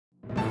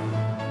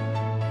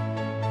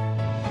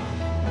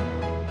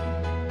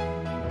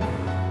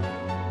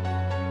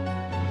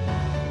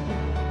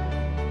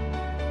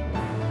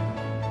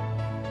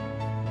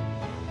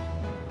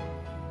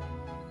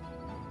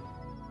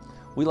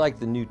We like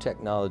the new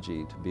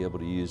technology to be able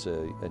to use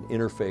an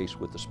interface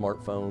with the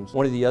smartphones.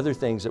 One of the other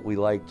things that we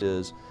liked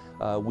is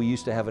we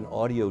used to have an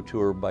audio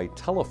tour by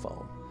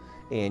telephone,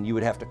 and you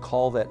would have to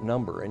call that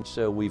number, and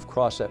so we've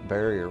crossed that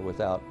barrier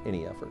without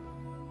any effort.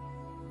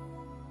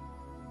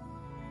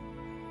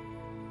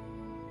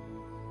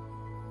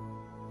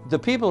 The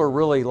people are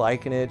really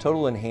liking it,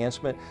 total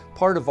enhancement.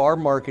 Part of our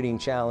marketing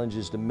challenge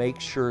is to make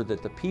sure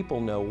that the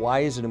people know why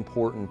is it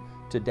important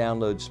to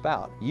download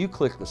Spout. You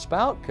click the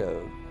Spout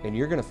code and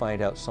you're going to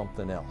find out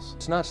something else.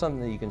 It's not something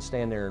that you can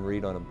stand there and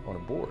read on a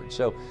board.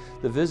 So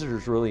the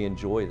visitors really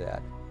enjoy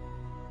that.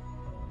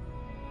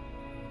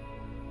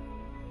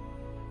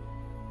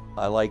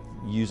 I like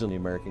using the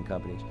American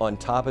companies. On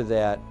top of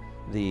that,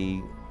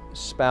 the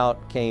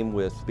Spout came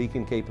with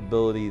beacon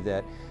capability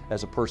that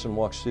as a person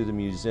walks through the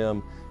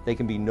museum, they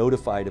can be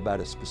notified about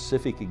a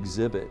specific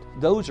exhibit.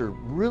 Those are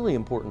really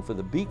important for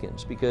the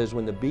beacons because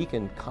when the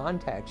beacon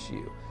contacts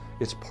you,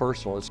 it's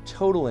personal. It's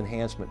total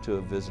enhancement to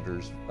a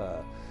visitor's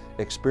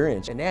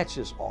experience, and that's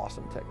just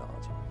awesome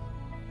technology.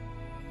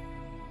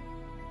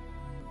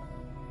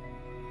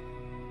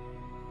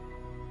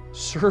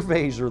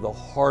 Surveys are the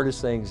hardest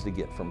things to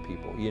get from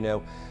people. You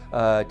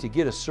know, to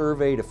get a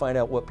survey to find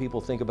out what people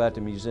think about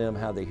the museum,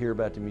 how they hear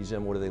about the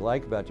museum, what do they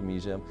like about the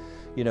museum,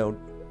 you know,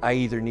 I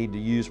either need to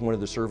use one of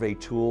the survey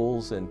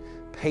tools and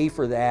pay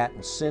for that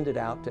and send it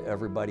out to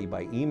everybody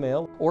by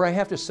email, or I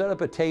have to set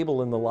up a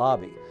table in the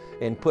lobby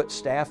and put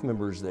staff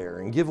members there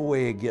and give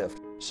away a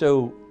gift.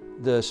 So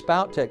the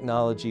Spout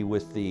technology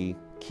with the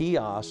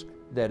kiosk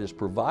that is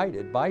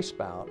provided by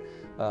Spout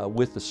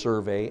with the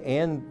survey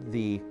and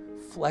the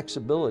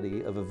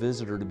flexibility of a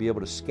visitor to be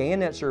able to scan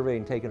that survey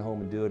and take it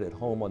home and do it at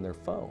home on their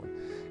phone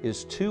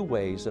is two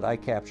ways that I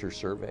capture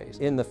surveys.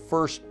 In the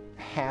first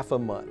half a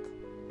month,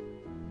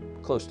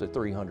 close to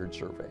 300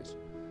 surveys.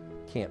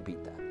 Can't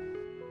beat that.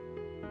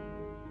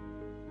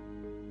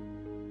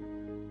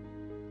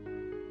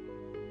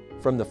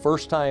 From the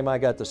first time I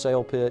got the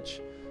sale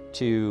pitch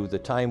to the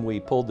time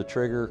we pulled the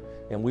trigger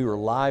and we were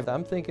live,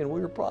 I'm thinking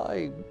we were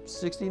probably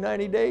 60,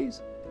 90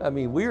 days. I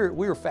mean, we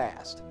were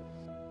fast.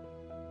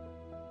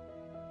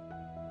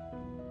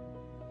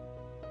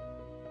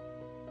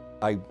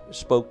 I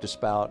spoke to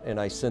Spout and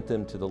I sent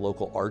them to the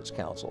local arts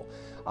council.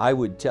 I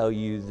would tell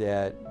you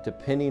that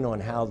depending on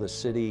how the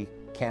city,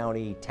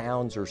 county,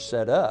 towns are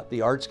set up,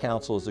 the arts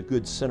council is a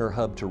good center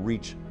hub to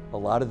reach a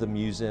lot of the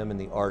museum and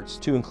the arts,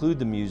 to include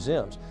the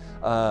museums.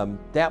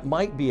 That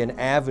might be an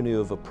avenue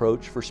of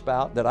approach for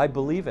Spout that I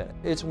believe in.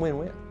 It's a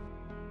win-win.